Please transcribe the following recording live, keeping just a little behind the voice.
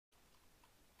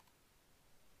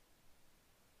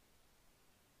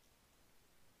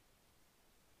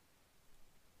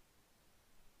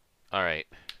Alright.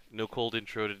 No cold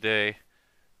intro today.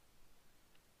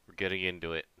 We're getting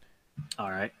into it.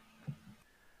 Alright.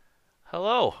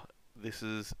 Hello! This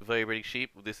is Vibrating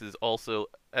Sheep. This is also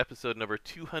episode number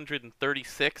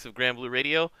 236 of Granblue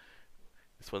Radio.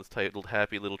 This one's titled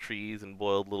Happy Little Trees and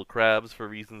Boiled Little Crabs for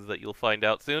reasons that you'll find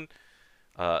out soon.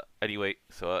 Anyway,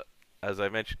 as I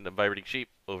mentioned, I'm Vibrating Sheep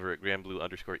over at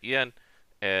Granblue_EN.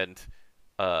 And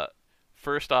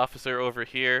first officer over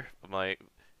here, my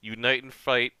Unite and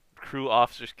Fight crew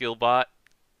officer skill bot,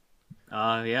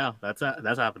 Yeah, that's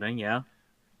happening. Yeah.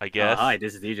 I guess. Hi,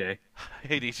 this is DJ.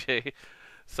 Hey DJ.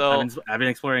 So I've been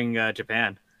exploring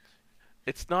Japan.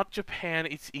 it's not Japan,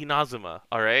 it's Inazuma,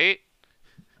 alright?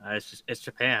 It's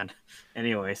Japan.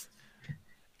 Anyways.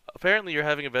 Apparently you're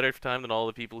having a better time than all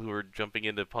the people who are jumping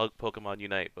into Pokemon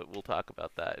Unite, but we'll talk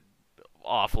about that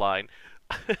offline.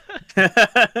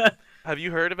 Have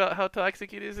you heard about how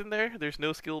toxic it is in there? There's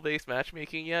no skill-based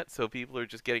matchmaking yet, so people are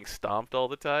just getting stomped all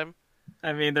the time.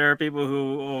 I mean, there are people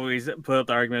who always put up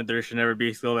the argument there should never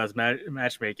be skill-based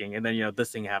matchmaking, and then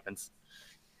this thing happens.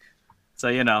 So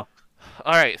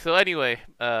Alright, so anyway,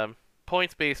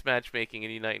 points-based matchmaking in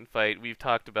Unite and Fight. We've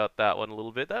talked about that one a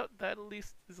little bit. That at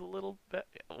least is a little bit...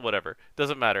 Whatever.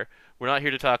 Doesn't matter. We're not here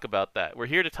to talk about that. We're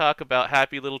here to talk about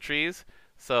happy little trees.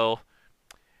 So,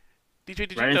 DJ,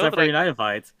 did you know that United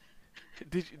Fights.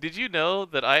 Did you know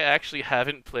that I actually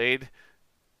haven't played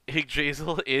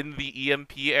Yggdrasil in the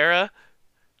EMP era?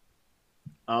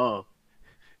 Oh.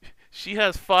 She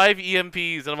has 5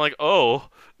 EMPs, and I'm like, oh.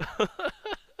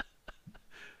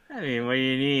 I mean, what do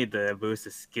you need to boost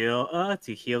the skill?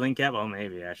 To healing cap? Oh,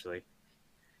 maybe, actually.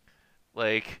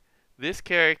 Like, this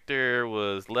character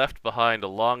was left behind a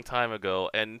long time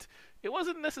ago, and it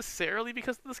wasn't necessarily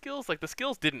because of the skills. Like, the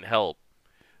skills didn't help.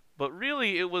 But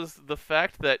really, it was the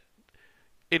fact that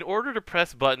in order to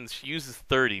press buttons, she uses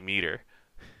 30 meter.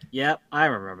 Yep, I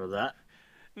remember that.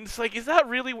 And it's like, is that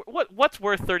really... What's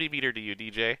worth 30 meter to you,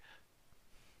 DJ?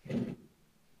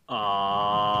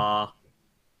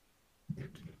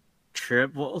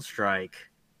 Triple strike.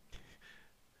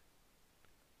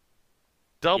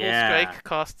 Double strike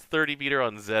costs 30 meter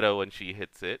on Zeto when she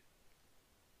hits it.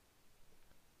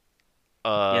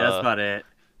 Yeah, that's about it.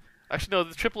 Actually, no,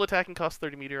 the triple attacking costs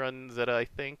 30 meter on Zeta, I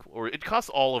think. Or it costs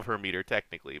all of her meter,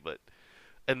 technically, but...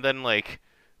 And then, like...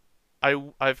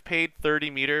 I've paid 30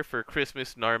 meter for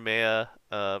Christmas Narmea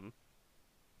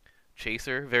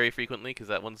Chaser very frequently, because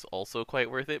that one's also quite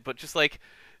worth it. But just, like,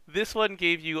 this one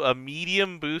gave you a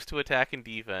medium boost to attack and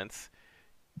defense.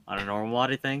 On a normal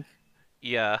mod, I think?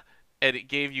 Yeah, and it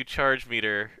gave you charge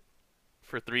meter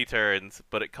for 3 turns,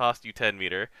 but it cost you 10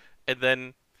 meter. And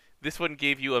then this one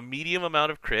gave you a medium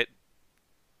amount of crit.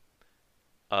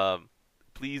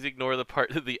 Please ignore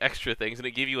the extra things, and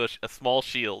it gave you a small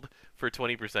shield for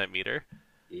 20% meter.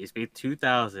 It used to be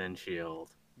 2,000 shield.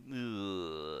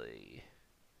 Ugh.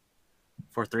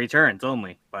 For 3 turns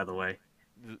only, by the way.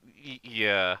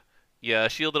 Yeah. Yeah, a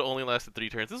shield that only lasted 3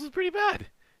 turns. This was pretty bad.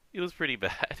 It was pretty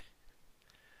bad.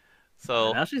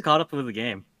 So now she's caught up with the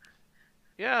game.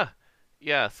 Yeah.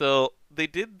 Yeah, so they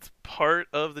did part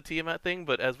of the Tiamat thing,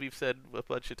 but as we've said a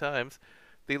bunch of times,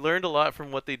 they learned a lot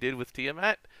from what they did with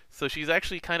Tiamat, so she's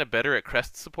actually kind of better at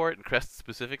crest support and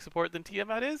crest-specific support than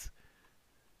Tiamat is.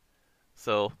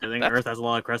 So I think Earth has a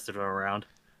lot of crests to throw around.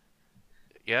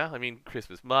 Yeah, I mean,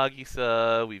 Christmas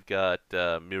Magisa, we've got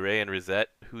Mireille and Rosette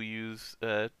who use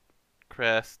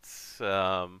crests,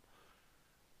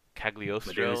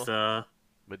 Cagliostro,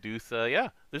 Medusa. Yeah,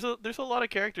 there's a lot of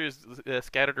characters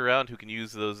scattered around who can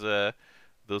use those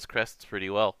crests pretty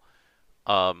well.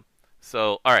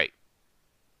 So, all right.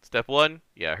 Step 1,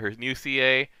 yeah, her new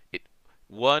CA.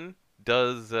 1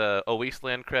 does a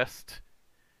Wasteland Crest.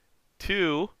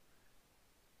 2,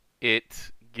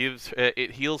 it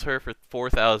heals her for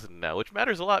 4,000 now, which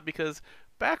matters a lot because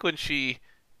back when she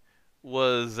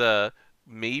was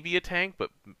maybe a tank,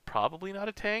 but probably not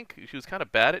a tank, she was kind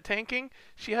of bad at tanking.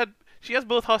 She has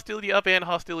both hostility up and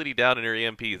hostility down in her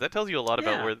EMPs. That tells you a lot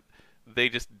about where they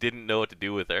just didn't know what to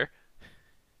do with her.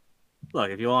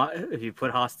 Look, if you put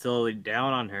hostility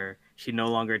down on her, she no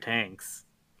longer tanks.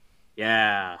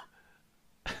 Yeah.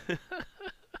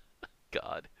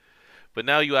 God. But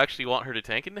now you actually want her to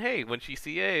tank, and hey, when she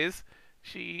CAs,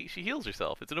 she heals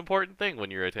herself. It's an important thing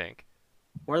when you're a tank.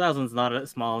 4,000's not a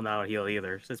small amount of heal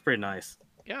either, so it's pretty nice.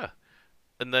 Yeah.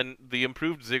 And then the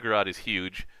improved Ziggurat is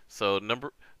huge, so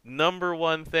number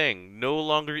one thing, no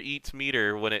longer eats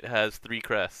meter when it has 3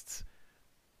 crests.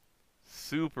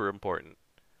 Super important.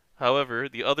 However,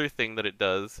 the other thing that it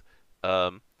does,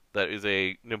 that is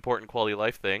an important quality of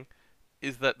life thing,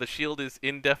 is that the shield is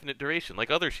indefinite duration,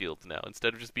 like other shields now,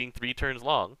 instead of just being 3 turns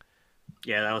long.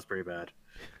 Yeah, that was pretty bad.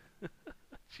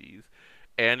 Jeez.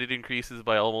 And it increases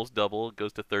by almost double. It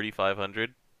goes to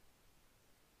 3,500.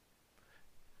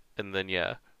 And then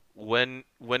yeah, when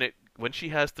she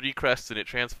has 3 crests and it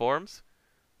transforms,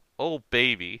 oh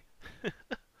baby.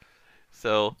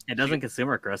 So It she doesn't consume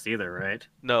her crest either, right?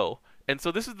 no. And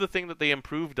so this is the thing that they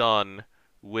improved on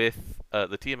with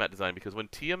the Tiamat design, because when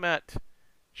Tiamat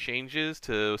changes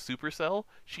to Supercell,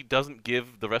 she doesn't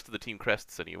give the rest of the team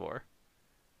crests anymore.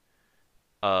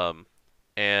 Um,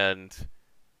 and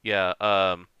yeah,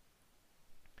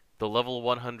 the level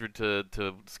 100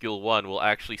 to skill 1 will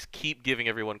actually keep giving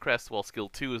everyone crests, while skill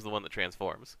 2 is the one that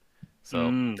transforms.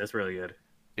 So That's really good.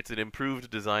 it's an improved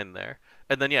design there.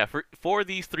 And then yeah, for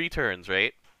these 3 turns,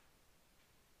 right?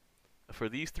 For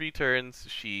these 3 turns,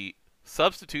 she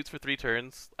substitutes for 3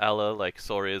 turns, a la like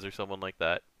Soria's or someone like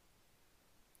that.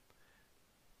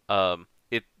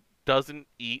 It doesn't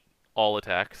eat all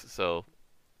attacks, so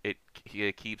it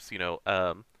keeps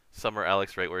Summer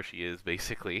Alex right where she is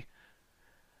basically.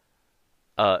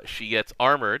 She gets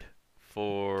armored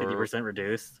for 50%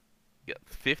 reduced. yeah,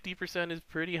 50% is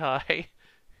pretty high.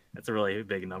 That's a really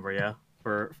big number, yeah.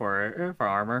 For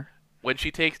armor. When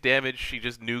she takes damage, she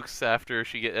just nukes after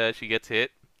she gets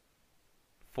hit.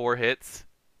 4 hits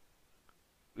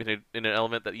in an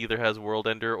element that either has World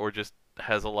Ender or just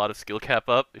has a lot of skill cap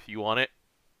up if you want it,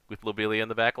 with Lobelia in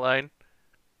the back line.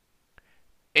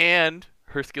 And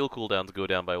her skill cooldowns go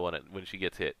down by 1 when she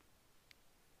gets hit.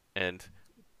 And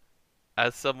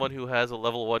as someone who has a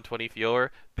level 120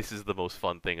 Fior, this is the most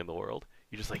fun thing in the world.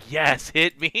 You're just like, yes,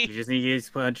 hit You me! just need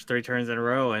to punch 3 turns in a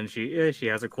row, and she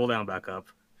has a cooldown back up.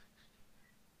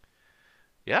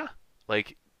 Yeah.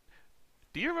 Like,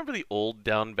 do you remember the old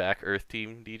down back Earth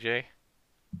team, DJ?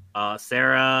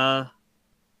 Sarah,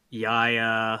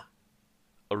 Yaya,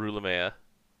 Arulamea.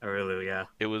 Arulu, yeah.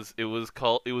 It was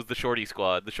the Shorty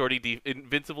squad, the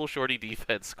invincible Shorty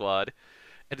defense squad.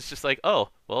 And it's just like, oh,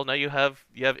 well, now you have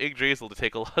Yggdrasil to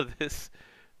take a lot of this.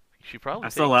 She probably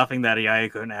I'm still laughing that Yaya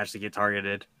couldn't actually get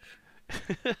targeted.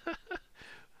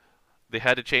 They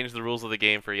had to change the rules of the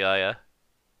game for Yaya.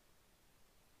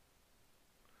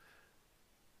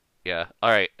 Yeah. All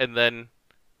right. And then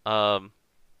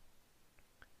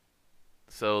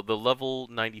so the level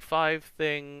 95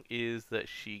 thing is that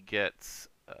she gets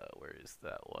where is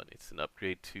that one? It's an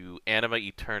upgrade to Anima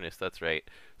Eternus, that's right.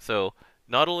 So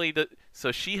not only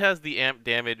so she has the amp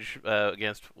damage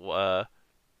against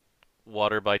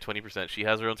water by 20%. She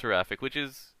has her own Seraphic, which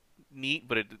is neat,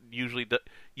 but you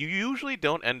usually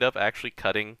don't end up actually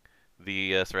cutting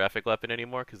the Seraphic weapon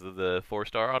anymore because of the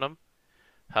 4-star on them.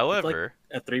 However,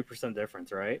 it's like a 3%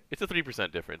 difference, right? it's a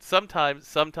 3% difference.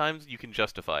 Sometimes you can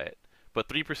justify it, but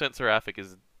 3% Seraphic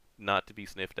is not to be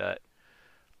sniffed at.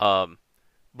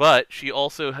 But she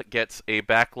also gets a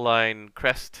backline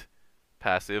crest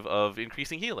passive of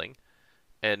increasing healing,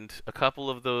 and a couple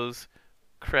of those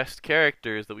crest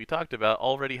characters that we talked about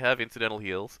already have incidental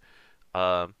heals.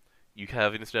 You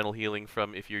have incidental healing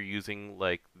from if you're using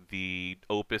like the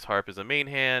Opus Harp as a main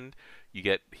hand. You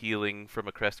get healing from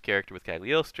a crest character with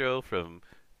Cagliostro, from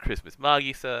Christmas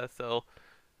Magisa. So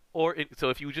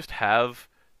if you just have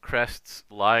crests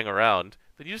lying around,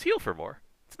 then you just heal for more.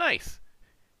 It's nice.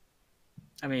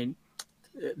 I mean,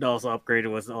 it also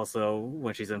upgraded was also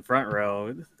when she's in front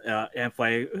row,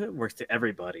 Amplify works to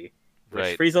everybody, which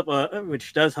Right. frees up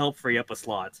which does help free up a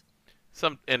slot.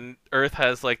 And Earth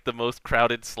has like the most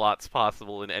crowded slots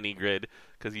possible in any grid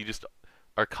because you just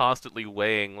are constantly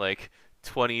weighing like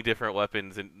 20 different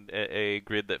weapons in a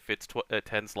grid that fits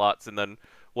 10 slots, and then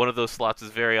one of those slots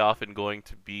is very often going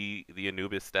to be the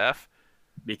Anubis staff.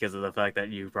 Because of the fact that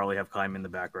you probably have Climb in the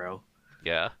back row.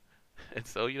 Yeah. And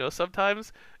so,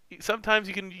 sometimes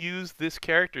you can use this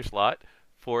character slot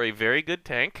for a very good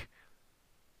tank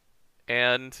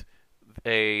and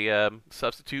a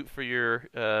substitute for your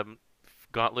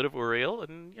Gauntlet of Uriel,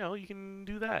 and you can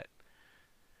do that.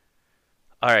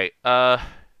 All right.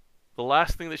 The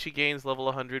last thing that she gains level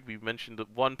 100, we mentioned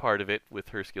one part of it with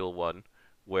her skill 1,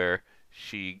 where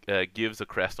she gives a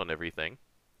crest on everything.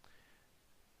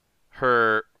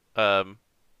 Her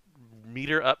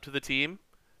meter up to the team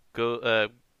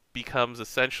becomes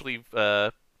essentially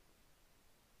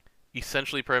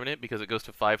permanent because it goes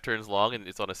to 5 turns long and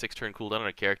it's on a 6-turn cooldown on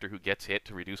a character who gets hit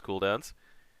to reduce cooldowns.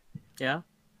 Yeah.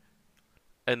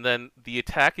 And then the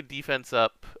attack and defense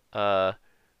up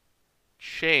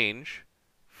change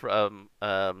from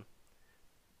to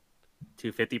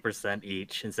 50%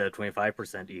 each instead of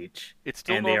 25% each. It's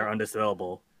still and normal. They are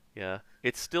undispellable. Yeah,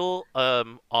 it's still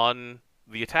on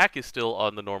the attack is still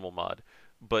on the normal mod,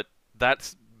 but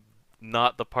that's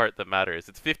not the part that matters.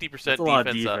 It's 50%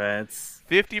 defense up.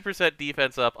 50%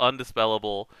 defense up,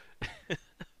 undispellable.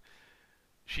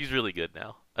 She's really good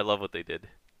now. I love what they did.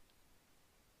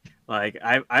 Like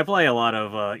I play a lot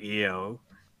of EO,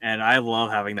 and I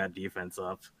love having that defense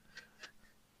up.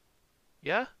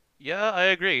 Yeah, yeah, I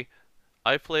agree.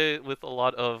 I play with a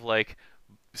lot of like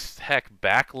heck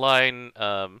backline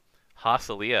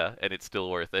Hasalia, and it's still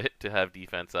worth it to have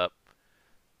defense up.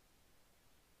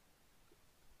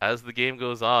 As the game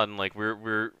goes on, like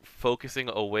we're focusing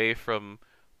away from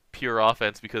pure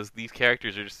offense because these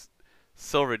characters are just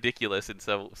so ridiculous in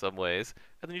some ways,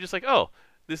 and then you're just like, oh,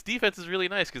 this defense is really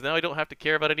nice because now I don't have to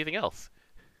care about anything else.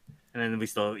 And then we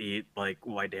still eat like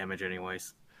white damage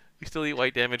anyways. We still eat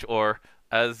white damage, or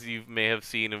as you may have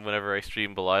seen in whenever I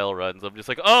stream Belial runs, I'm just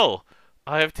like, oh,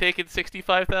 I have taken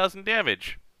 65,000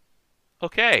 damage.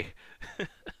 Okay.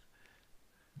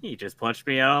 He just punched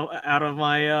me out of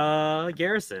my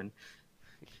garrison.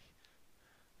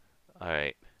 All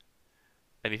right.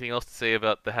 Anything else to say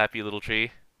about the happy little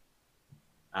tree?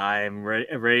 I'm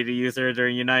ready to use her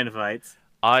during United fights.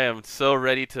 I am so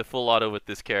ready to full auto with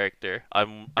this character.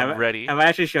 I'm ready. Have I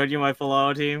actually showed you my full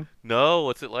auto team? No,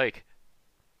 what's it like?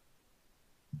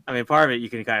 I mean, part of it you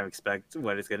can kind of expect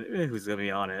who's gonna be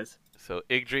on it. So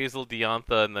Yggdrasil,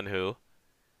 Diantha, and then who?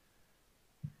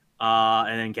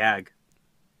 And then Gag.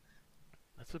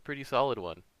 That's a pretty solid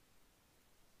one.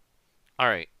 All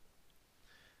right.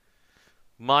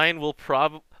 Mine will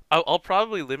I'll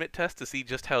probably limit test to see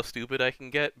just how stupid I can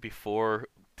get before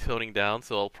toning down.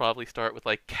 So I'll probably start with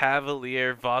like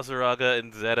Cavalier, Vazaraga,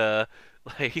 and Zeta,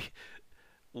 like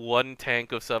one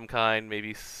tank of some kind,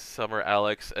 maybe Summer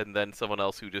Alex, and then someone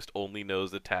else who just only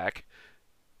knows attack.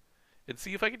 And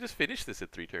see if I can just finish this in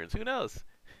 3 turns. Who knows?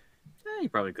 You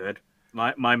probably could.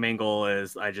 My main goal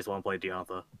is I just want to play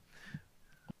Diantha.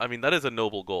 I mean, that is a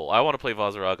noble goal. I want to play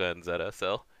Vazaraga and Zeta,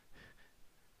 so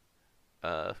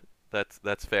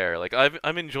that's fair. Like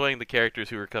I'm enjoying the characters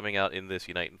who are coming out in this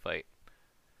Unite and Fight.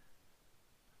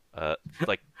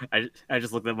 Like I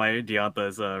just looked at my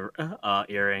Diantha's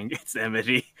earring. It's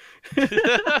Amity.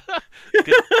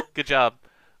 good job.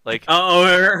 Like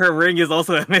her ring is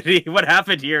also Amity. What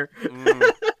happened here?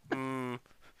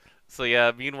 So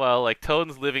yeah. Meanwhile, like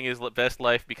Tone's living his best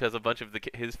life because a bunch of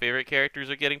his favorite characters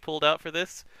are getting pulled out for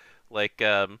this. Like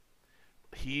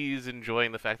he's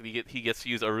enjoying the fact that he gets to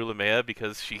use Arulamea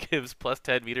because she gives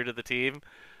 +10 meter to the team.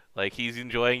 Like he's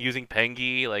enjoying using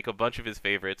Pengi. Like a bunch of his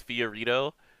favorites.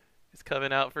 Fiorito is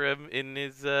coming out for him in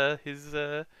his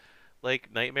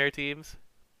like nightmare teams.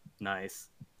 Nice.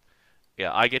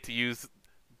 Yeah, I get to use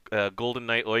Golden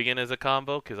Knight Eugen as a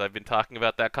combo because I've been talking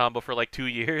about that combo for like 2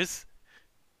 years.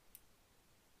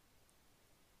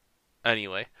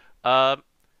 Anyway,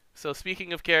 so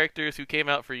speaking of characters who came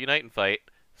out for Unite and Fight,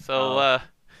 so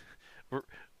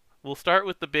we'll start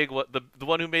with the big one, the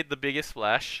one who made the biggest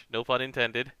splash. No pun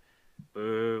intended.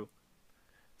 Boo.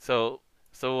 So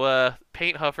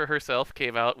Paint Huffer herself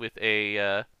came out with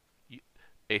a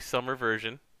summer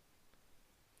version.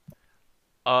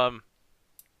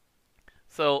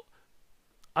 So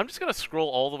I'm just gonna scroll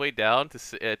all the way down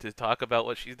to talk about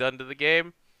what she's done to the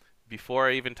game before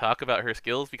I even talk about her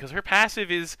skills because her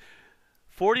passive is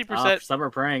 40%. Summer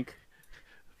prank.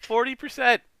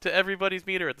 40% to everybody's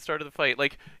meter at the start of the fight.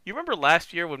 Like you remember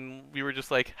last year when we were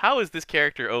just like, how is this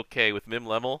character okay with Mim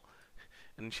Lemel?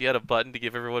 And she had a button to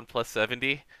give everyone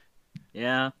 +70.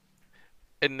 Yeah.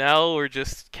 And now we're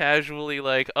just casually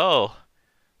like, oh,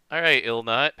 all right,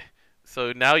 Illnott.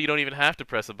 So now you don't even have to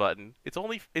press a button. It's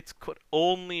only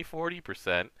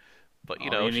 40%, but you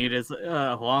know all you need is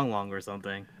Huang or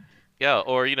something. Yeah,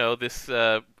 or you know this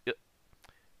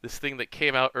thing that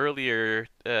came out earlier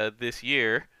this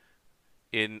year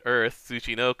in Earth,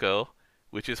 Tsuchinoko,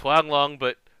 which is Huanglong,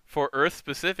 but for Earth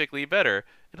specifically better.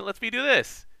 And it lets me do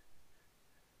this.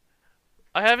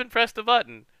 I haven't pressed a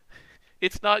button.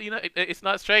 It's not it's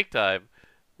not strike time.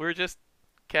 We're just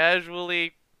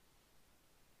casually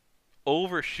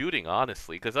overshooting,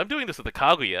 honestly, because I'm doing this with the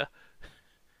Kaguya.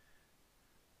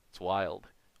 It's wild.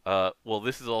 Well,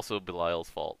 this is also Belial's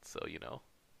fault, so you know.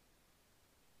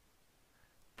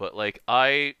 But like,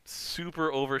 I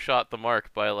super overshot the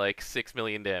mark by like 6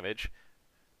 million damage.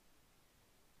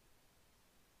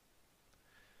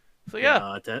 So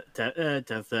yeah.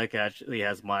 Tensek actually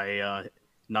has my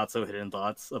not so hidden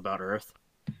thoughts about Earth.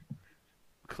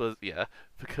 Yeah,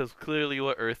 because clearly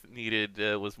what Earth needed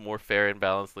was more fair and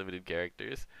balanced limited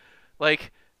characters.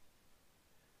 Like,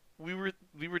 we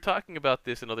were talking about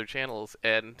this in other channels,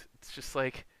 and it's just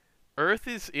like, Earth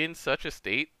is in such a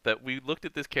state that we looked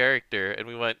at this character and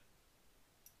we went,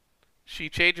 she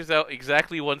changes out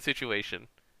exactly one situation,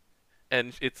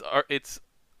 and it's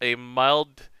a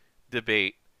mild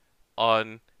debate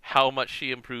on how much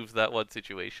she improves that one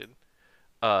situation.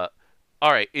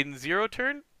 all right, in zero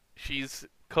turn, she's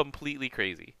completely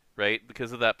crazy, right?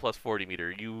 Because of that plus 40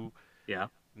 meter. You Yeah.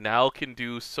 now can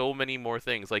do so many more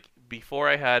things. Like before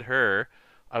I had her,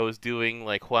 I was doing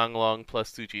like Huanglong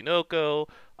plus Tsuchinoko.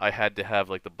 I had to have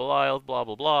like the Belial, blah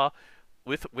blah blah.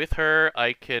 With her,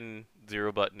 I can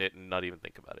zero button it and not even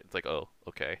think about it. It's like, oh,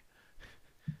 okay.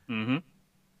 Mm-hmm.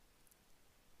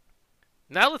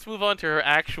 Now let's move on to her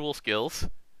actual skills.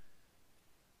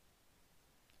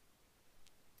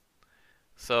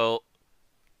 So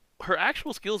her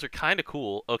actual skills are kind of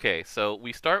cool. Okay, so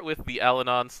we start with the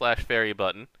Alanon/Fairy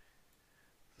button.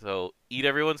 So eat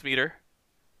everyone's meter.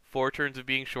 4 turns of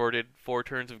being shorted. 4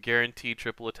 turns of guaranteed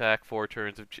triple attack. 4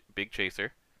 turns of big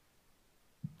chaser.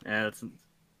 Yeah, it's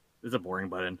a boring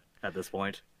button at this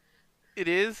point. It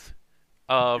is.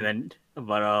 Certain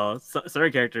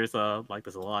characters like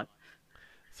this a lot.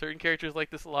 Certain characters like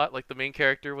this a lot, like the main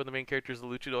character when the main character is a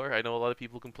luchador. I know a lot of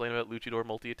people complain about luchador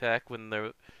multi-attack when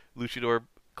the luchador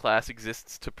class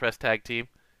exists to press tag team.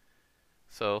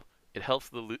 So it helps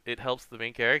the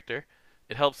main character.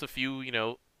 It helps a few,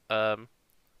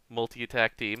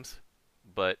 multi-attack teams,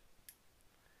 but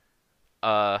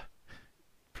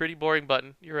pretty boring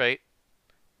button. You're right.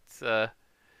 It's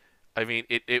I mean,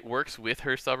 it works with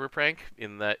her summer prank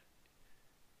in that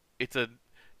it's a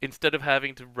instead of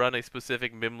having to run a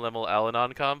specific Mimlemel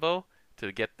Alanon combo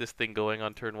to get this thing going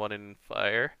on turn 1 in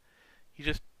fire, she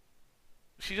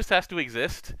just has to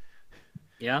exist.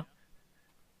 Yeah.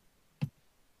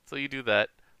 So you do that.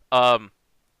 The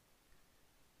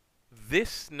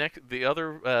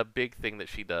other big thing that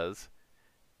she does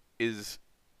is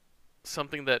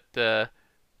something that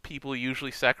people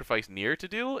usually sacrifice Nier to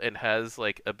do, and has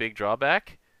like a big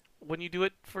drawback when you do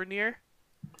it for Nier.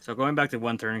 So going back to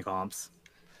 1 turn comps.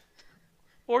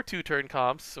 Or 2 turn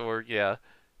comps, or yeah,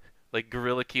 like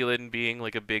Gorilla Keelan being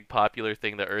like a big popular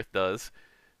thing that Earth does.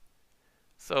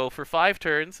 So for 5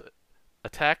 turns,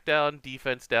 attack down,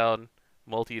 defense down,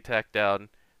 multi-attack down,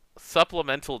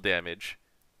 supplemental damage.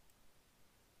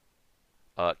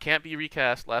 Can't be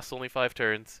recast, lasts only 5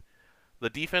 turns. The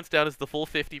defense down is the full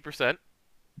 50%.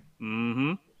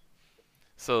 Mm-hmm.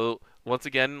 So once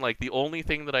again, like the only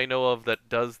thing that I know of that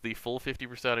does the full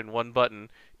 50% in one button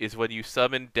is when you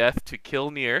summon Death to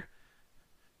kill Nier.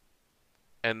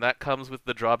 And that comes with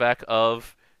the drawback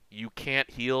of you can't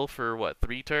heal for what,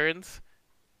 3 turns?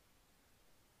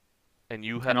 And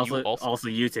you also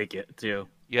you take it too.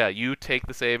 Yeah, you take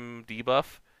the same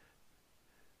debuff.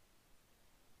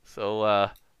 So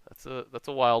that's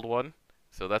a wild one.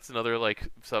 So that's another like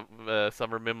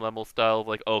summer Mimlemel style of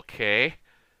like okay.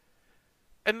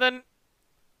 And then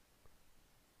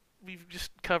we've just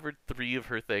covered 3 of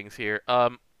her things here.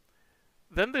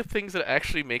 Then the things that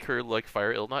actually make her like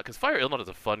Fire Illnott, because Fire Illnott is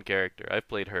a fun character. I've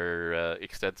played her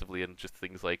extensively in just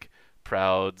things like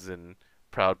Prouds and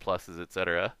Proud Pluses,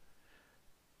 etc.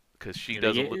 Because she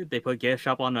does. They put gift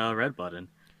shop on a red button.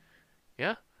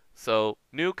 Yeah. So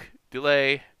nuke,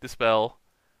 delay, dispel,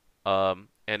 and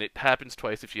it happens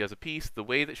twice if she has a piece. The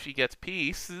way that she gets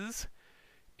pieces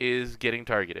is getting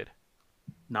targeted.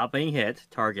 Not being hit,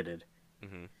 targeted.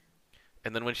 Mm-hmm.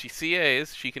 And then when she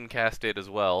CAs, she can cast it as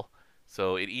well.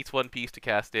 So it eats 1 piece to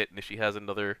cast it, and if she has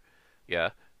another,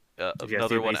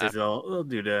 another one. They'll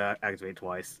do to activate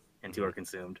twice, and 2 are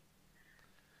consumed.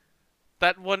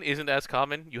 That one isn't as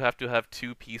common. You have to have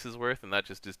 2 pieces worth, and that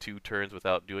just is 2 turns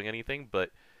without doing anything.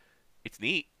 But it's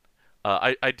neat.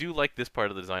 I do like this part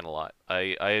of the design a lot.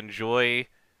 I enjoy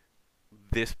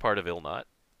this part of Illnott.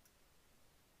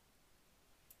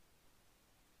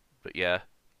 But yeah,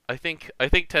 I think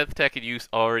 10th Tech and you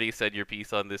already said your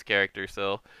piece on this character,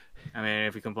 so I mean,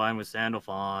 if we combine with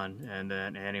Sandalphon, and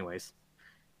then anyways.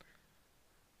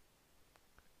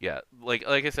 Yeah, like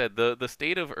I said, the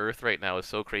state of Earth right now is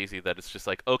so crazy that it's just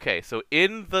like, okay, so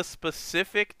in the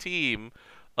specific team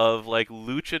of like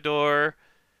Luchador,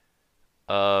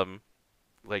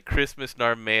 like Christmas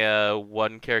Narmea,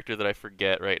 one character that I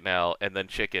forget right now, and then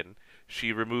Chicken,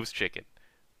 she removes Chicken.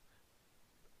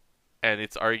 And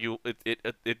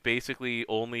it basically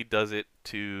only does it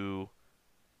to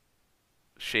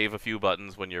shave a few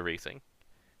buttons when you're racing.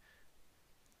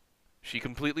 She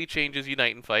completely changes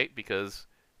Unite and Fight because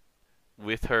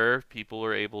with her, people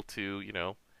are able to,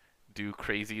 do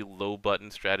crazy low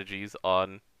button strategies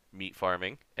on meat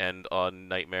farming and on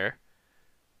Nightmare.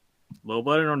 Low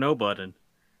button or no button?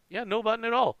 Yeah, no button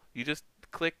at all. You just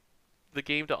click the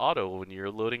game to auto when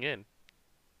you're loading in.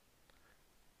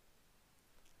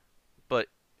 But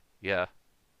yeah,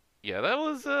 that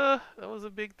was a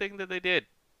big thing that they did.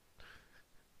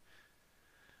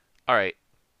 All right,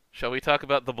 shall we talk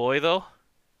about the boy though?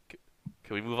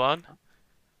 Can we move on?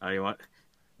 You want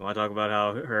You want to talk about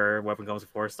how her weapon comes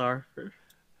with 4-star?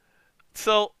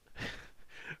 So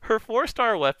her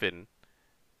 4-star weapon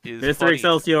is Mr. funny.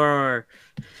 Excelsior!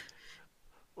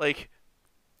 Like,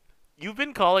 you've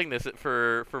been calling this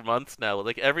for months now.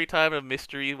 Like, every time a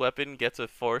mystery weapon gets a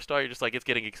 4-star, you're just like, it's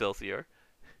getting Excelsior.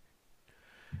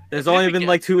 There's And then only we been get,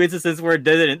 like 2 instances where it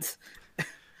didn't.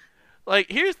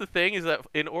 like, here's the thing: is that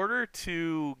in order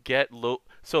to get low,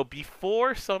 so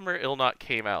before Summer Illnott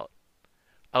came out,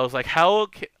 I was like,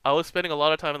 I was spending a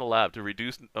lot of time in the lab to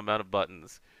reduce the amount of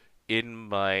buttons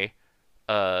in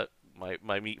uh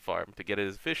my meat farm to get it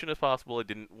as efficient as possible. I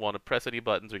didn't want to press any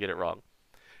buttons or get it wrong.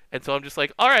 And so I'm just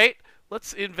like, all right,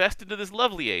 let's invest into this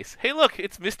lovely ace. Hey, look,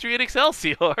 it's Mystery and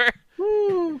Excelsior.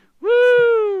 Woo!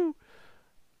 Woo!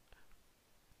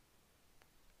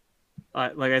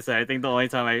 Like I said, I think the only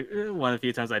time one of the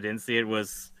few times I didn't see it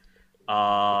was,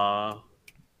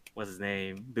 what's his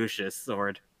name? Lucius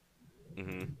sword.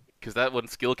 Because that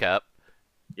one's skill cap,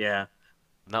 Yeah.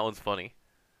 and that one's funny.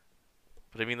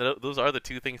 But I mean, those are the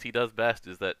two things he does best: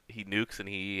 is that he nukes and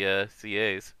he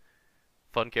CAs.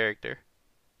 Fun character.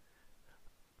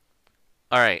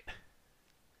 All right.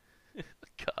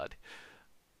 God.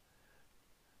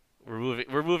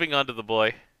 We're moving on to the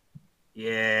boy.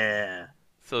 Yeah.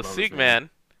 So Love this man.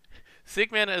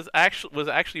 Sigman was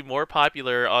actually more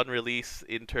popular on release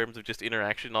in terms of just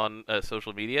interaction on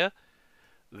social media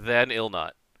than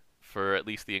Illnott, for at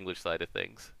least the English side of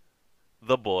things.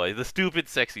 The boy, the stupid,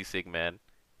 sexy Sigman.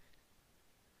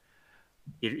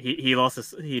 He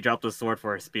dropped a sword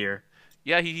for a spear.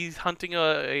 Yeah, he's hunting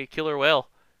a killer whale.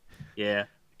 Yeah.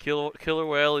 Killer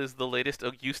whale is the latest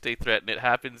Auguste threat, and it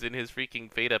happens in his freaking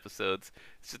Fate episodes.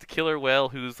 It's just a killer whale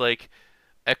who's like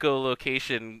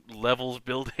echolocation levels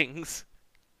buildings.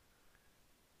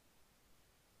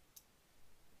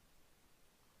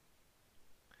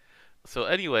 So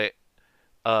anyway,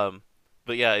 but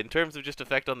yeah, in terms of just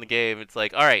effect on the game, it's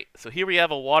like, all right, so here we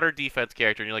have a water defense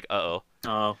character, and you're like, uh-oh.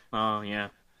 Oh, yeah.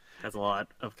 That's a lot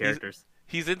of characters.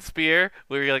 He's in Spear,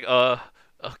 where you're like,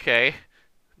 okay.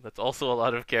 That's also a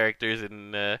lot of characters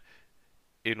in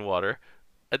water.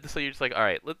 And so you're just like, all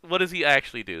right, what does he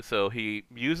actually do? So he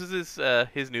uses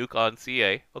his nuke on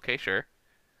CA. Okay, sure.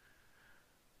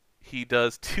 He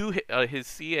does his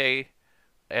CA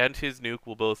and his nuke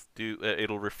will both do.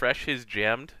 It'll refresh his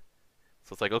jammed.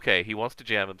 So it's like, okay, he wants to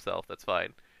jam himself. That's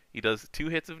fine. He does 2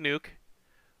 hits of nuke.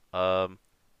 Um,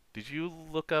 did you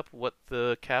look up what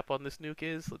the cap on this nuke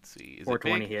is? Let's see. Is it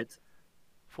 420 big? hits.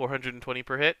 420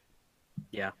 per hit.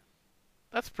 Yeah.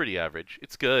 That's pretty average.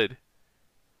 It's good.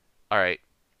 All right.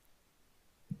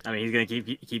 I mean, he's gonna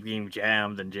keep getting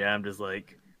jammed, and jammed is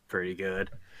like pretty good.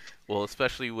 Well,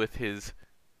 especially with his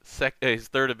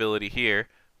third ability here,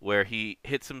 where he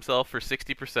hits himself for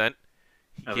 60%.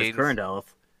 Of his current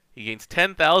health. He gains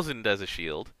 10,000 as a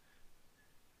shield,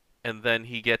 and then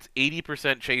he gets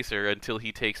 80% chaser until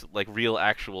he takes like real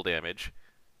actual damage,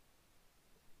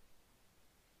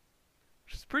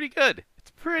 which is pretty good.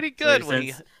 It's pretty good when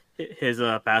he. His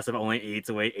passive only eats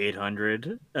away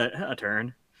 800 a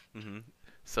turn. Mm-hmm.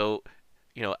 So,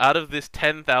 out of this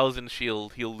 10,000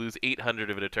 shield, he'll lose 800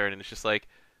 of it a turn, and it's just like,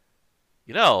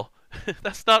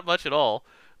 that's not much at all.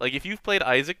 Like, if you've played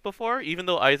Isaac before, even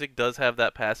though Isaac does have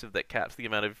that passive that caps the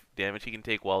amount of damage he can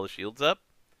take while the shield's up,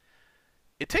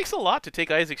 it takes a lot to take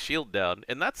Isaac's shield down,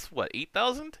 and that's, what,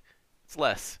 8,000? It's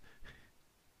less.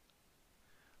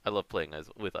 I love playing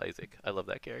with Isaac. I love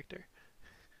that character.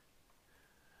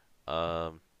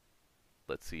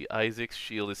 Let's see. Isaac's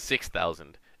shield is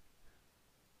 6,000.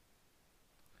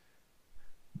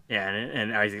 Yeah,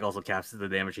 and Isaac also caps the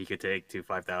damage he could take to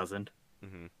 5,000.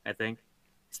 Mm-hmm. I think.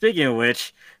 Speaking of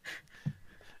which,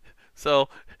 so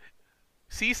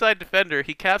Seaside Defender,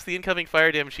 he caps the incoming fire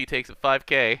damage he takes at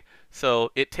 5k,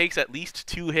 so it takes at least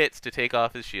 2 hits to take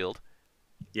off his shield.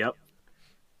 Yep.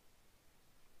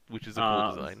 Which is a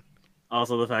cool design.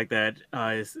 Also, the fact that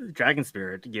his Dragon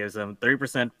Spirit gives him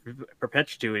 30%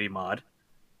 perpetuity mod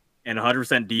and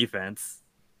 100% defense.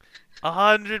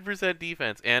 100%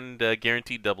 defense and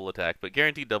guaranteed double attack, but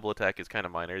guaranteed double attack is kind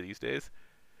of minor these days.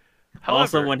 However,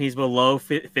 also, when he's below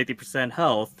 50%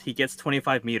 health, he gets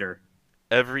 25 meter.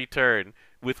 Every turn,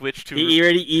 with which to... He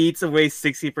already eats away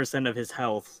 60% of his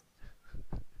health.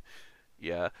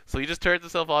 Yeah, so he just turns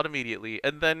himself on immediately,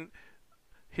 and then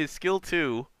his skill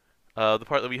 2, the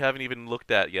part that we haven't even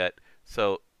looked at yet,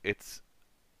 so it's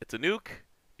a nuke,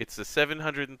 it's a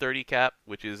 730 cap,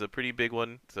 which is a pretty big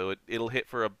one, so it'll hit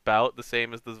for about the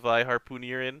same as the Zwei Harpoon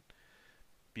you're in,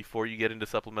 before you get into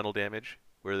supplemental damage,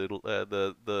 where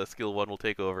the skill 1 will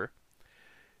take over.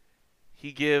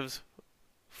 He gives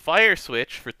Fire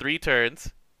Switch for 3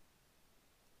 turns.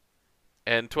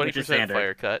 and which is 20% standard.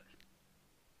 fire cut.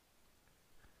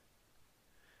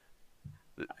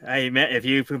 I meant if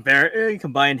you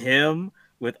combine him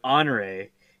with Honore,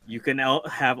 you can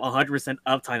have 100%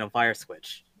 uptime on Fire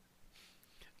Switch.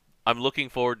 I'm looking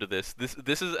forward to this.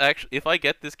 This is actually, if I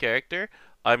get this character,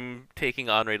 I'm taking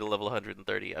Onray to level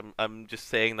 130. I'm just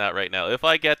saying that right now. If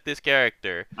I get this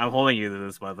character, I'm holding you to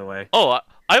this, by the way. oh,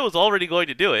 I was already going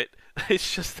to do it.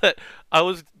 It's just that I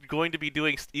was going to be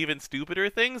doing even stupider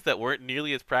things that weren't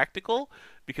nearly as practical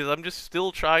because I'm just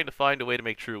still trying to find a way to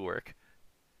make true work.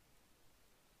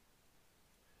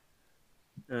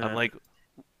 I'm Uh, like,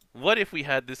 what if we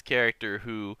had this character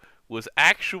who was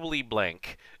actually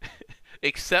blank,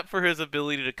 except for his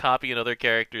ability to copy another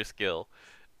character's skill,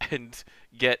 and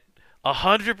get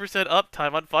 100%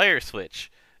 uptime on Fire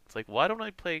Switch? It's like, why don't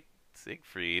I play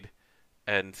Siegfried?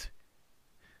 And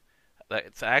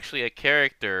it's actually a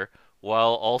character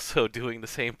while also doing the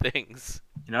same things.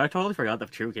 I totally forgot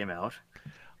that True came out.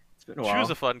 It's been a True's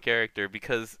a while. fun character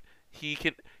because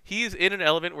he's in an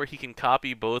element where he can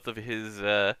copy both of his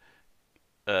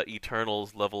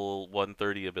Eternal's level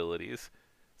 130 abilities.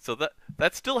 So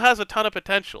that still has a ton of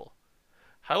potential.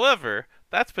 However,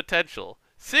 that's potential.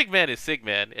 Sigman is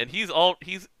Sigman, and he's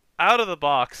out of the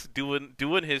box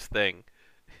doing his thing.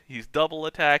 He's double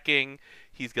attacking.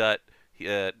 He's got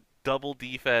double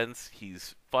defense.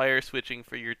 He's fire switching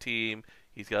for your team.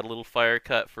 He's got a little fire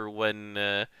cut for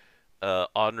when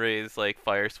Onray's like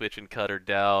fire switch and cut her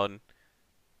down.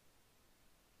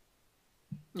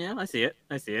 Yeah, I see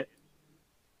it.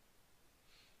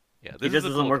 Yeah, He this is just a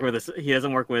doesn't cool work character. with his. He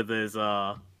doesn't work with his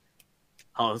Hollow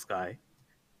Sky.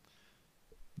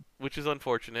 Which is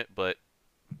unfortunate, but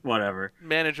Whatever.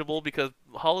 manageable because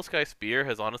Hollow Sky Spear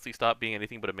has honestly stopped being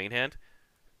anything but a main hand.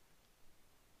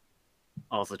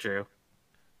 Also true.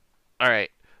 All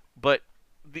right, but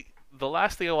the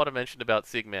last thing I want to mention about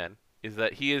Sigman is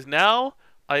that he is now,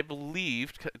 I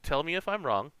believe, tell me if I'm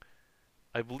wrong,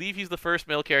 I believe he's the first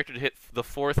male character to hit the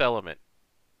fourth element.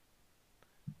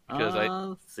 Because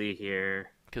Let's see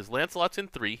here. because Lancelot's in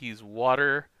 3, he's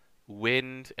water,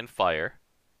 wind, and fire.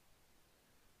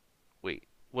 Wait,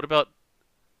 what about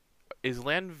is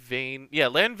Land Vein? Yeah,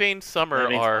 Land Vein, Summer That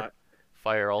means are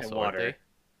fire and also, aren't water. they?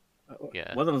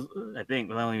 Yeah. One of them, I think.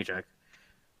 Well, let me check.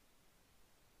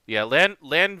 Yeah,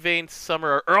 Land Vein,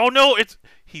 Summer are, oh no,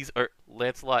 he's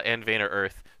Lancelot and Vein are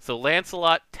Earth. So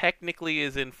Lancelot technically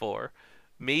is in 4,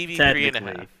 maybe 3.5.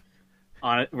 Technically,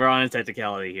 we're on a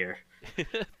technicality here.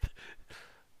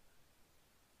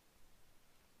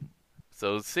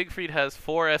 So Siegfried has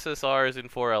 4 SSRs in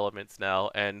 4 elements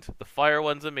now, and the fire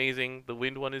one's amazing, the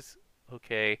wind one is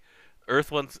okay,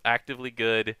 earth one's actively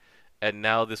good, and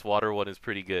now this water one is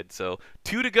pretty good. So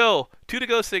 2 to go,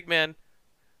 Sigman.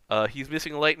 He's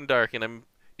missing light and dark, and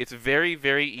it's very,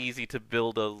 very easy to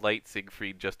build a light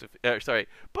Siegfried sorry,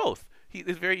 both.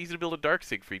 It's very easy to build a dark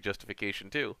Siegfried justification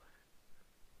too.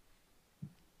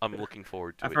 I'm looking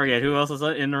forward to I it. forget who else is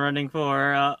in the running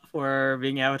for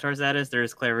being Avatar status.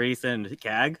 There's Clarice and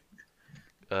Cag.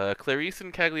 Clarice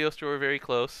and Cagliostro are very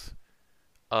close.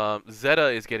 Zeta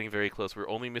is getting very close. We're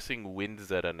only missing Wind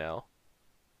Zeta now.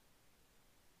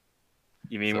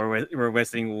 You mean So, we're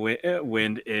missing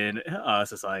Wind in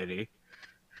Society?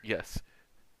 yes.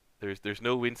 There's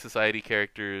no Wind Society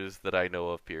characters that I know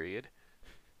of, period.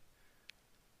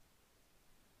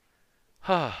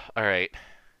 Alright.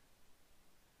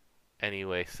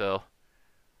 Anyway, so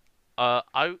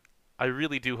I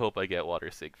really do hope I get Water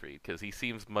Siegfried, because he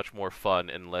seems much more fun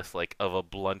and less like of a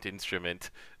blunt instrument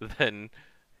than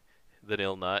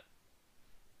Illnott.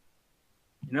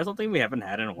 You know something we haven't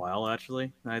had in a while,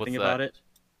 actually. Now I What's think that? about it,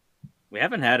 we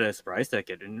haven't had a surprise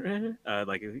ticket in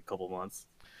like a couple months.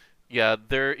 Yeah,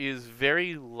 there is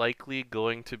very likely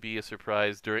going to be a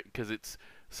surprise because it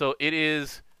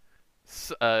is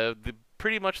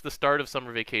pretty much the start of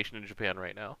summer vacation in Japan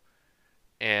right now.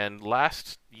 And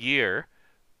last year,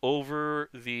 over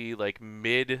the like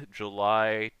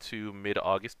mid-July to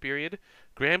mid-August period,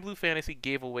 Granblue Fantasy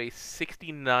gave away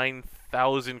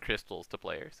 69,000 crystals to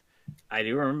players. I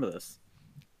do remember this.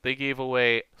 They gave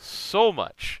away so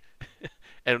much.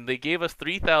 And they gave us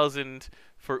 3,000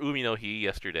 for Uminohi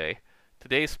yesterday.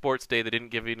 Today's Sports Day. They didn't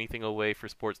give anything away for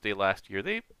Sports Day last year.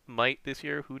 They might this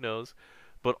year, who knows.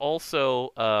 But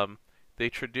also, they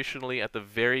traditionally, at the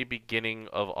very beginning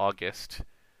of August,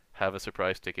 have a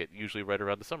surprise ticket, usually right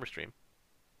around the summer stream.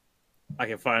 I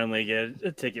can finally get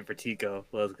a ticket for Tico.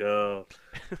 Let's go.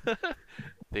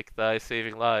 Thick thighs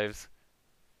saving lives.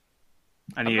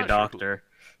 I I'm need a not sure doctor.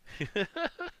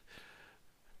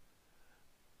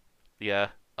 Yeah.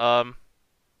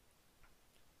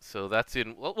 So that's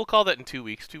in. Well, we'll call that in 2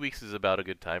 weeks. 2 weeks is about a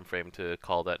good time frame to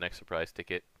call that next surprise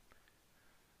ticket.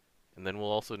 And then we'll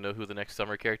also know who the next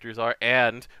summer characters are,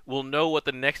 and we'll know what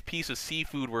the next piece of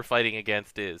seafood we're fighting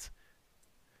against is.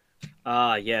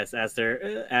 Yes, as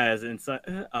inside,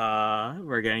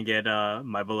 we're gonna get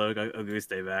my beloved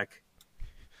Auguste back.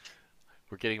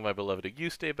 We're getting my beloved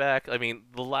Auguste back. I mean,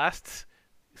 the last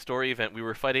story event we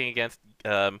were fighting against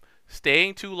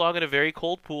staying too long in a very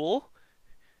cold pool,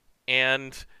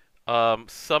 and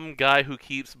some guy who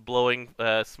keeps blowing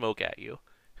smoke at you,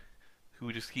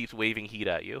 who just keeps waving heat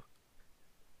at you.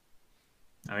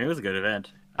 I mean, it was a good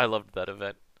event. I loved that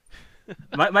event.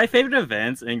 My favorite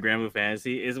events in Granblue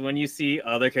Fantasy is when you see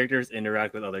other characters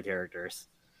interact with other characters.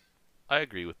 I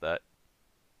agree with that.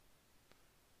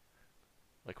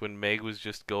 Like when Meg was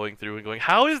just going through and going,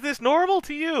 "How is this normal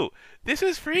to you? This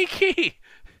is freaky."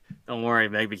 Don't worry,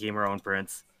 Meg became her own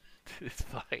prince. It's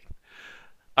fine.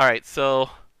 All right, so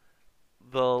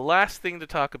the last thing to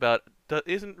talk about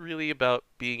isn't really about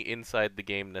being inside the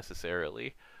game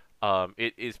necessarily.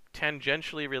 It is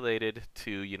tangentially related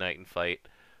to Unite and Fight.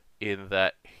 In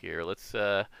that, here, let's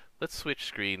switch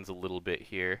screens a little bit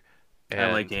here.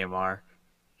 I like KMR.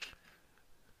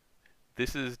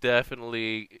 This is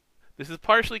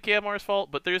partially KMR's fault,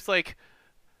 but there's like,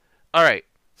 all right.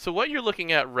 So what you're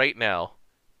looking at right now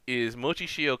is Mochi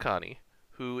Shiokani,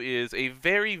 who is a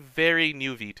very, very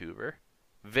new VTuber.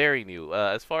 Very new.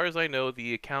 As far as I know,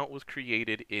 the account was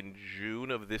created in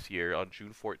June of this year, on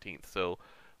June 14th. So,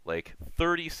 like,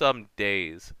 30-some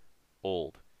days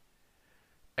old.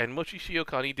 And Mochi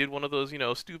Shiokani did one of those,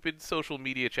 stupid social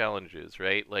media challenges,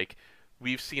 right? Like,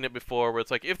 we've seen it before where it's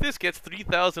like, if this gets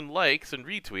 3,000 likes and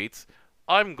retweets,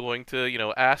 I'm going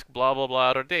to, ask blah, blah, blah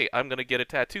out on a date. I'm going to get a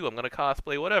tattoo. I'm going to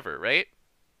cosplay, whatever, right?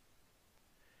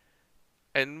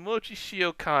 And Mochi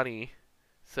Shiokani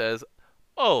says,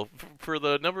 oh, for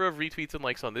the number of retweets and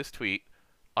likes on this tweet,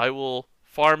 I will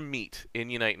farm meat in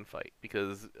Unite and Fight,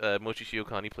 because Mochi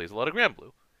Shiokani plays a lot of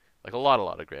Granblue. Like, a lot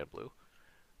of Granblue.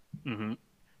 Mm-hmm.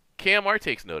 KMR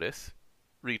takes notice,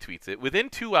 retweets it. Within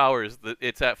 2 hours,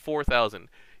 it's at 4,000.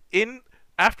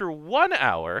 After 1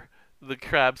 hour, the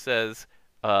crab says,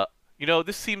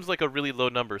 this seems like a really low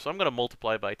number, so I'm going to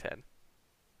multiply by 10.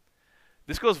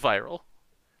 This goes viral.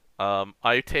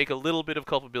 I take a little bit of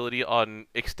culpability on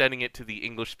extending it to the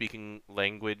English-speaking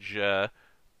language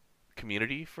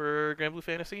community for Granblue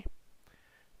Fantasy.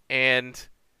 And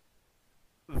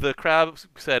the crab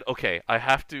said, okay, I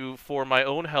have to, for my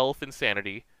own health and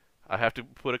sanity, I have to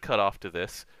put a cutoff to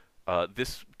this.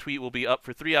 This tweet will be up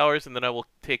for 3 hours, and then I will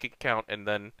take account, and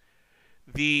then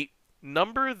the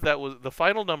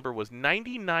final number was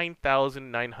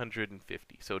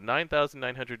 99,950. So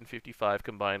 9,955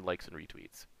 combined likes and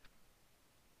retweets.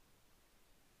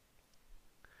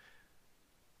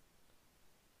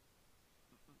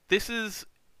 This is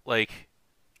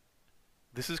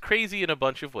crazy in a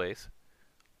bunch of ways.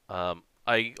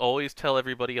 I always tell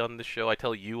everybody on this show, I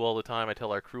tell you all the time, I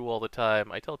tell our crew all the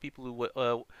time, I tell people who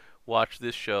watch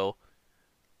this show,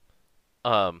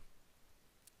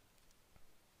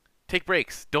 take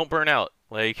breaks, don't burn out,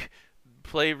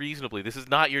 play reasonably. This is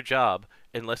not your job,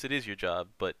 unless it is your job,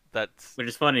 but that's... Which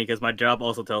is funny, because my job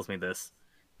also tells me this,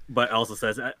 but also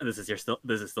says, this is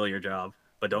still your job,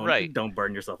 but don't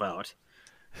burn yourself out.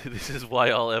 This is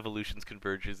why all evolutions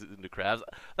converges into crabs.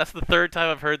 That's the third time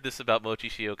I've heard this about Mochi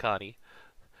Shiokani.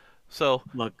 So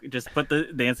look, just put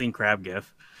the dancing crab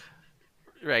gif.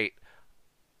 Right.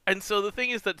 And so the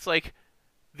thing is that it's like,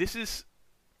 this is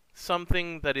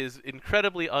something that is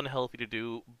incredibly unhealthy to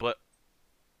do, but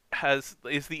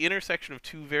is the intersection of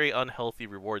two very unhealthy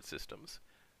reward systems.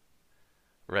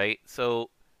 Right?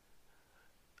 So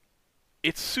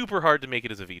it's super hard to make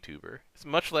it as a VTuber. It's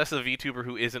much less a VTuber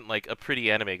who isn't like a pretty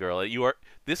anime girl.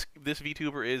 This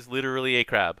VTuber is literally a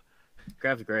crab.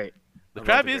 Crab's great. The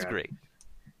crab is great.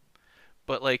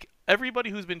 But like everybody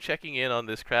who's been checking in on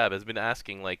this crab has been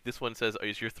asking, like, this one says,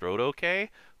 is your throat okay?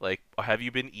 Like, have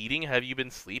you been eating? Have you been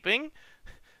sleeping?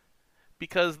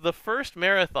 Because the first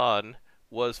marathon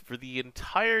was for the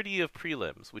entirety of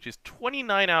prelims, which is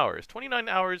 29 hours. 29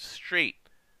 hours straight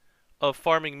of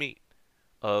farming meat.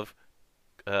 Of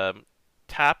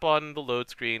tap on the load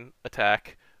screen,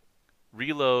 attack,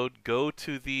 reload, go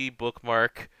to the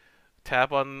bookmark,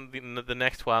 tap on the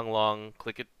next Huanglong,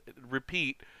 click it,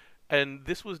 repeat. And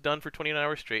this was done for 29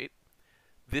 hours straight.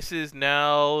 This is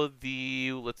now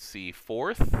the, let's see,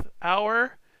 4th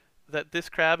hour that this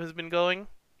crab has been going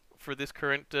for this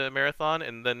current marathon.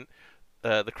 And then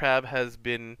the crab has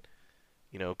been,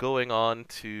 going on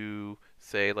to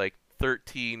say like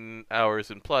 13 hours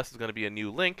and plus is going to be a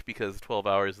new link, because 12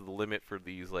 hours is the limit for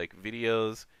these like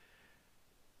videos.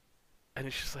 And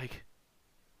it's just like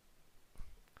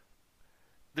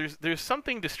there's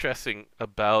something distressing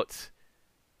about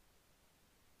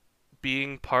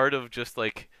being part of just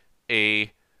like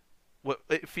a what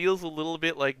it feels a little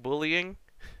bit like bullying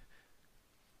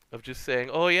of just saying,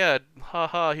 "Oh yeah,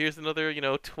 haha, here's another,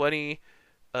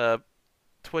 uh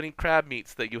 20 crab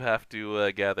meats that you have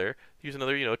to gather. Here's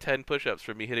another, 10 push-ups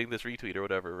from me hitting this retweet or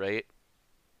whatever, right?"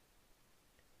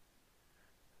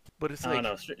 But it's I don't like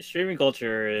know. Streaming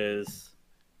culture is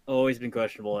always been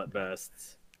questionable at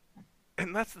best.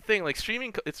 and that's the thing, like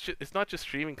it's not just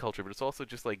streaming culture, but it's also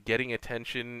just like getting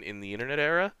attention in the internet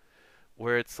era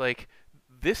where it's like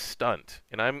this stunt,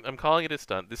 and I'm calling it a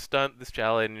stunt. This stunt, this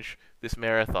challenge, this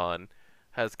marathon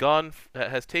has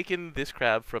taken this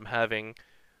crab from having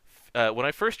when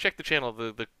I first checked the channel,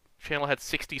 the channel had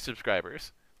 60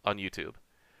 subscribers on YouTube.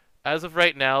 As of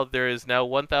right now, there is now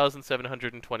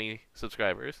 1,720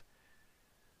 subscribers.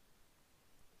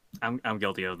 I'm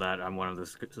guilty of that. I'm one of the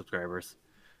subscribers.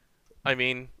 I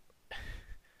mean,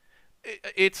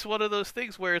 it's one of those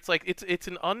things where it's like it's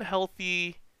an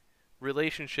unhealthy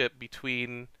relationship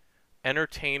between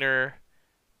entertainer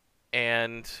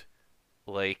and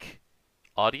like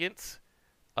audience.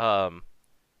 Um,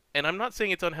 and I'm not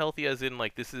saying it's unhealthy as in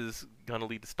like this is gonna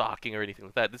lead to stalking or anything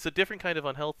like that. It's a different kind of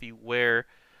unhealthy where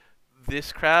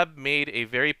this crab made a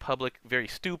very public, very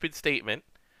stupid statement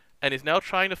and is now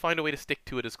trying to find a way to stick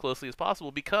to it as closely as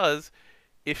possible because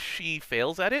if she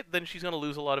fails at it, then she's going to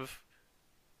lose a lot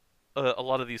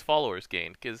of these followers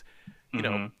gained because you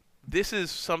know Mm-hmm. this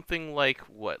is something like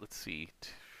what? Let's see.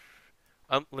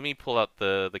 Let me pull out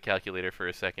the calculator for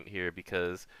a second here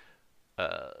because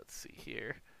let's see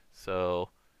here. So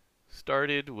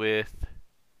started with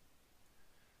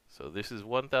so this is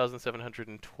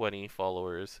 1,720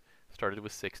 followers. Started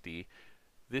with 60.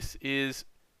 This is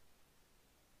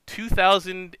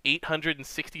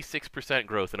 2,866%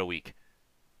 growth in a week,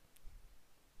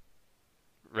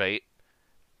 right?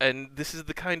 And this is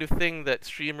the kind of thing that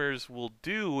streamers will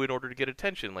do in order to get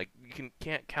attention. Like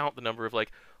can't count the number of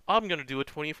like I'm gonna do a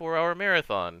 24-hour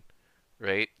marathon,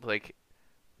 right? Like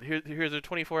here's a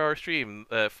 24-hour stream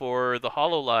for the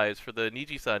Hololives for the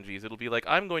Niji Sanjis. It'll be like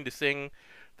I'm going to sing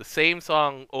the same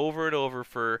song over and over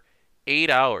for 8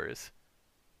 hours,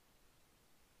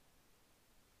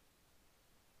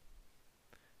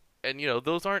 and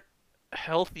those aren't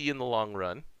healthy in the long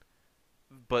run,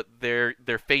 but they're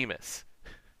famous,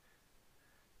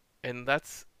 and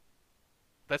that's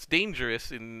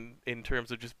dangerous in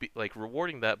terms of just like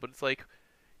rewarding that. But it's like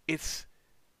it's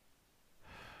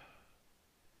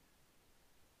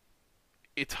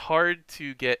it's hard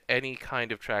to get any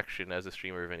kind of traction as a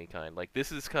streamer of any kind. Like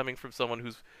this is coming from someone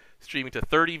who's streaming to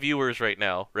 30 viewers right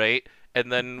now, right?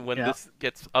 And then when Yeah. this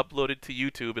gets uploaded to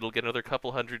YouTube, it'll get another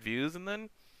couple hundred views, and then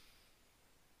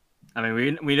I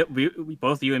mean, we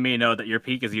both you and me know that your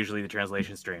peak is usually the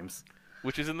translation streams.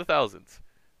 which is in the thousands,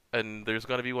 and there's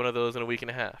going to be one of those in a week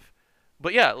and a half.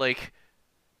 But yeah, like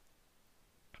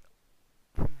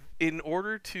in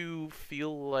order to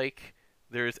feel like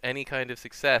there's any kind of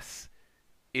success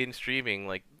in streaming,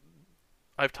 like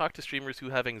I've talked to streamers who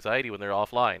have anxiety when they're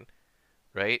offline,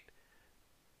 right?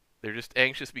 They're just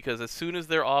anxious because as soon as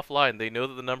they're offline, they know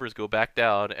that the numbers go back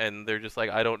down, and they're just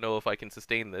like, I don't know if I can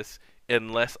sustain this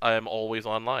unless I'm always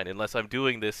online, unless I'm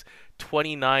doing this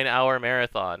 29-hour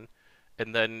marathon,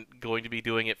 and then going to be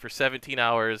doing it for 17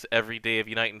 hours every day of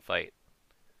Unite and Fight.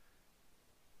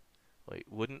 Like,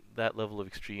 wouldn't that level of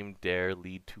extreme dare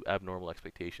lead to abnormal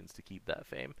expectations to keep that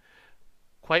fame?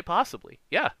 Quite possibly,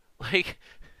 yeah. Like,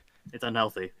 It's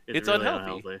unhealthy. It's it's really unhealthy.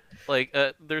 unhealthy. Like,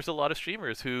 there's a lot of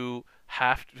streamers who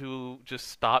have to just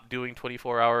stop doing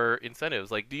 24-hour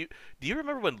incentives. Like, do you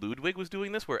remember when Ludwig was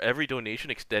doing this, where every donation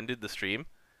extended the stream?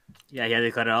 Yeah, he had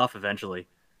to cut it off eventually.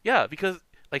 Yeah, because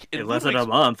like In in less than a Ludwig's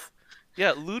month.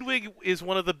 yeah, Ludwig is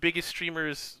one of the biggest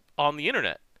streamers on the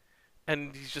internet,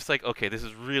 and he's just like, okay, this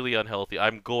is really unhealthy.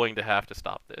 I'm going to have to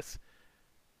stop this.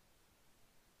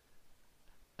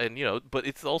 And but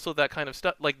it's also that kind of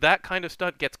stunt. Like that kind of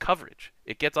stunt gets coverage.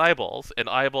 It gets eyeballs, and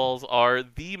eyeballs are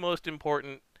the most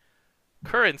important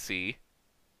currency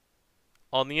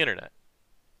on the internet.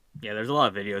 Yeah, there's a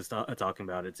lot of videos talking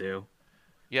about it too.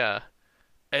 Yeah,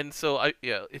 and so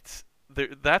it's there.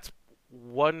 That's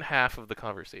one half of the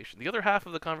conversation. The other half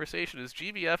of the conversation is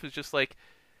GBF is just like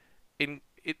in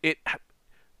it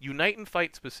Unite and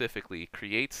Fight specifically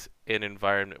creates an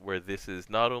environment where this is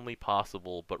not only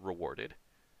possible but rewarded.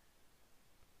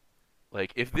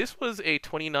 Like if this was a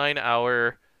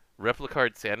 29-hour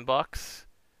Replicard sandbox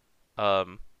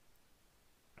um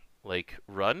like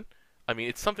run, I mean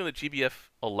it's something that GBF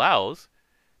allows.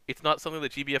 it's not something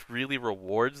that GBF really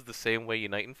rewards the same way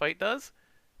Unite and Fight does.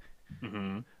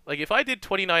 Mm-hmm. Like, if I did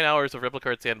 29 hours of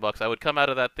Replicard Sandbox, I would come out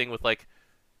of that thing with, like,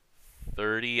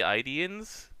 30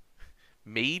 Ideans?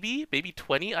 Maybe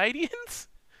 20 Ideans?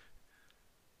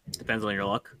 Depends on your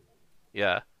luck.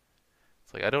 Yeah.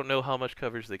 It's like, I don't know how much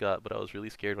coverage they got, but I was really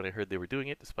scared when I heard they were doing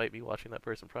it, despite me watching that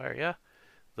person prior. Yeah.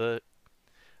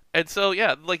 And so,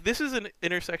 yeah, like, this is an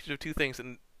intersection of two things,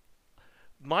 and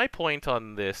my point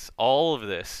on this, all of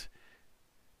this,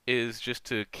 is just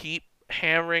to keep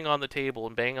hammering on the table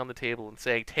and banging on the table and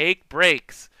saying, take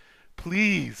breaks,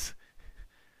 please.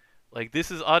 Like, this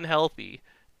is unhealthy.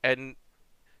 And,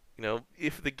 you know,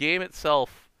 if the game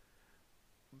itself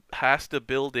has to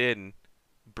build in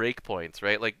breakpoints,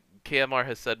 right? Like KMR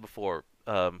has said before,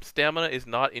 stamina is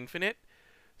not infinite,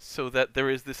 so that there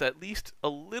is this at least a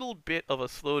little bit of a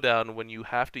slowdown when you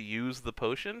have to use the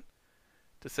potion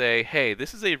to say, hey,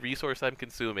 this is a resource I'm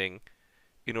consuming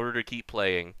in order to keep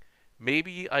playing.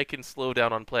 Maybe I can slow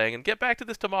down on playing and get back to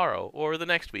this tomorrow or the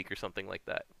next week or something like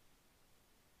that.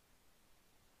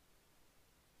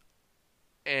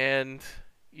 And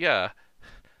yeah.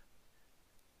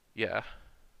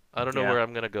 I don't know where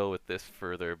I'm going to go with this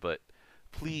further, but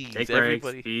please, take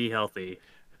everybody, breaks, be healthy.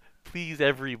 Please,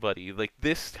 everybody, like,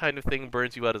 this kind of thing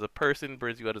burns you out as a person,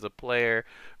 burns you out as a player,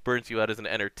 burns you out as an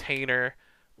entertainer.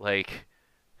 Like,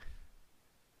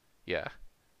 yeah.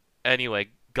 Anyway,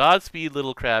 Godspeed,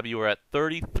 Little Crab. You are at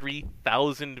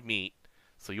 33,000 meat,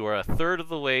 so you are a third of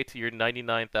the way to your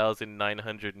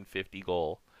 99,950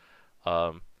 goal.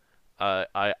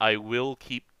 I will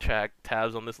keep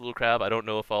tabs on this, Little Crab. I don't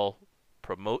know if I'll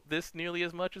promote this nearly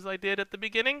as much as I did at the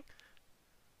beginning.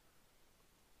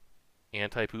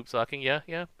 Anti-poop socking, yeah.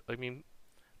 I mean,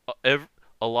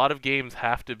 a lot of games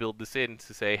have to build this in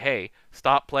to say, hey,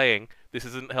 stop playing. This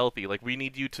isn't healthy. Like, we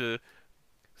need you to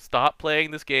stop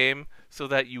playing this game so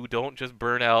that you don't just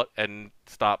burn out and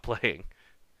stop playing.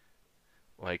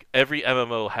 Like, every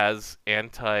MMO has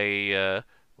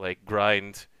like,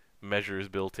 grind measures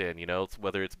built in, you know?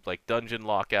 Whether it's, like, dungeon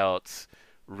lockouts,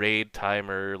 raid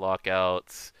timer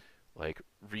lockouts, like,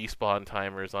 respawn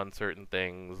timers on certain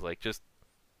things. Like, just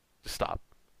stop.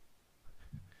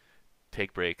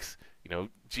 Take breaks. You know,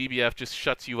 GBF just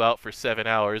shuts you out for 7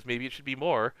 hours. Maybe it should be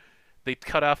more. They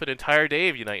cut off an entire day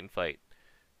of Unite and Fight.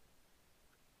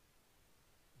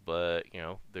 But, you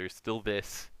know, there's still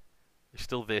this. There's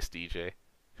still this, DJ.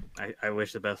 I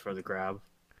wish the best for the crab.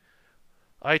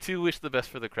 I too wish the best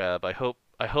for the crab. I hope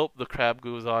the crab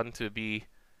goes on to be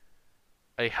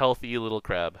a healthy little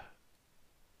crab.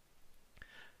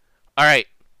 Alright.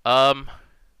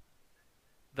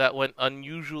 That went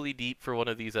unusually deep for one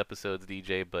of these episodes,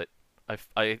 DJ, but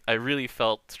I really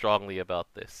felt strongly about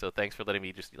this. So thanks for letting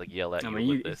me just like yell at you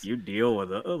with this. You deal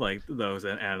with like those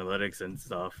analytics and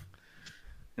stuff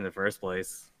in the first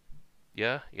place.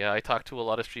 Yeah, I talk to a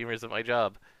lot of streamers at my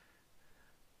job.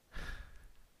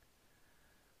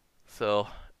 So,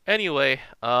 anyway,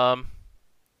 that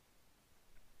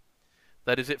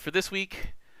is it for this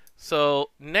week.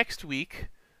 So, next week,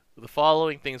 the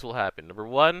following things will happen. Number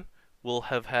one, we'll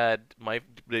have had my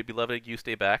beloved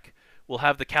Yuste back. We'll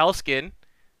have the cow skin.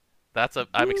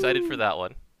 I'm excited for that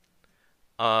one.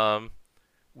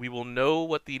 We will know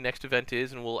what the next event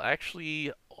is, and we'll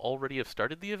actually already have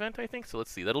started the event, I think. So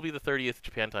let's see. That'll be the 30th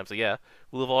Japan time. So yeah,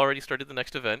 we'll have already started the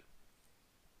next event.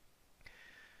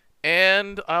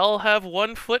 And I'll have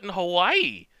one foot in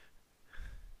Hawaii.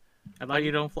 I thought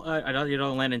you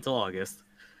don't land until August.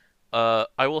 I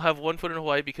will have one foot in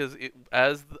Hawaii because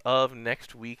as of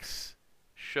next week's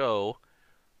show,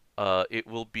 it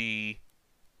will be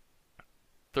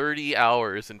 30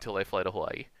 hours until I fly to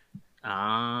Hawaii.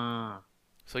 Ah.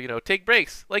 So, you know, take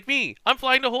breaks. Like me. I'm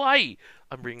flying to Hawaii.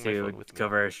 I'm bringing my phone with me.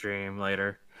 Cover a stream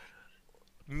later.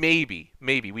 Maybe.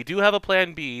 We do have a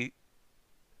plan B.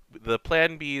 The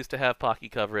plan B is to have Pocky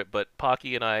cover it, but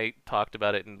Pocky and I talked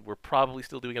about it, and we're probably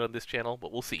still doing it on this channel,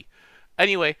 but we'll see.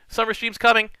 Anyway, summer stream's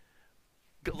coming.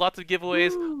 Lots of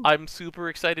giveaways. Woo! I'm super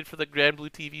excited for the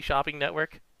Granblue TV shopping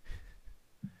network.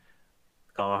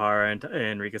 Kawahara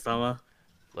and Rika-sama.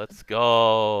 Let's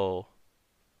go.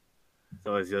 It's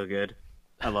always so good.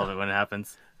 I love it when it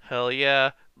happens. Hell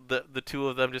yeah. The two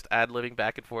of them just ad-libbing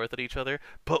back and forth at each other.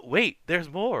 But wait, there's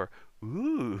more.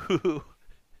 Ooh.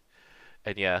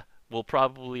 And yeah, we'll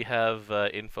probably have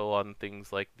info on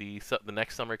things like the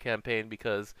next summer campaign,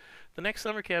 because the next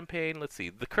summer campaign, let's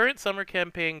see, the current summer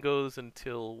campaign goes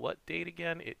until what date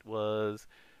again? It was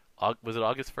it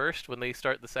August 1st when they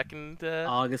start the second?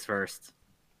 August 1st.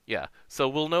 Yeah, so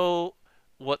we'll know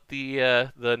what the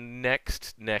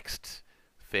next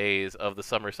phase of the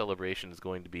summer celebration is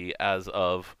going to be as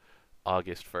of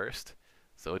August 1st.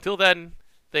 So until then,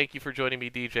 thank you for joining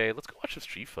me, DJ. Let's go watch some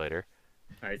Street Fighter.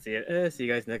 All right, see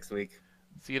you guys next week.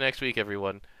 See you next week,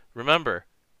 everyone. Remember,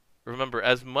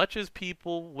 as much as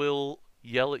people will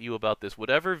yell at you about this,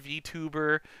 whatever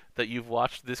VTuber that you've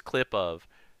watched this clip of,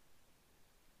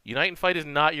 Unite and Fight is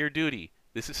not your duty.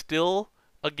 This is still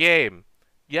a game.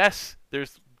 Yes,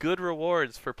 there's good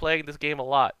rewards for playing this game a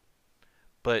lot.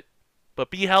 But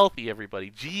be healthy,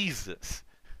 everybody. Jesus.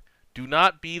 Do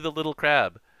not be the little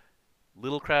crab.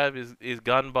 Little crab is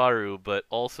Ganbaru, but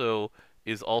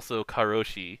is also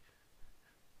Karoshi.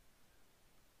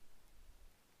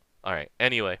 Alright,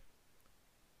 anyway.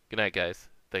 Good night, guys.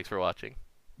 Thanks for watching.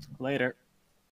 Later.